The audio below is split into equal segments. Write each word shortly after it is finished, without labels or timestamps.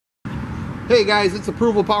Hey guys, it's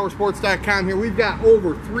ApprovalPowersports.com here. We've got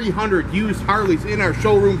over 300 used Harleys in our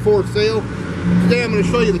showroom for sale. Today I'm going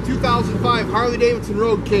to show you the 2005 Harley-Davidson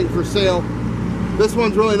Road King for sale. This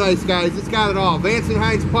one's really nice, guys. It's got it all. Vance &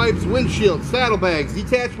 Hines pipes, windshield, saddlebags,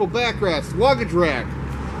 detachable backrest, luggage rack.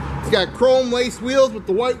 It's got chrome laced wheels with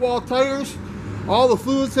the white wall tires. All the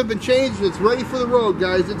fluids have been changed. It's ready for the road,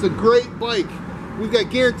 guys. It's a great bike. We've got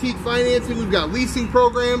guaranteed financing. We've got leasing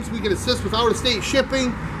programs. We can assist with out-of-state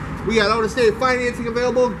shipping. We got out-of-state financing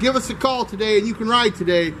available. Give us a call today and you can ride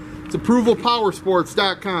today. It's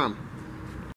ApprovalPowersports.com.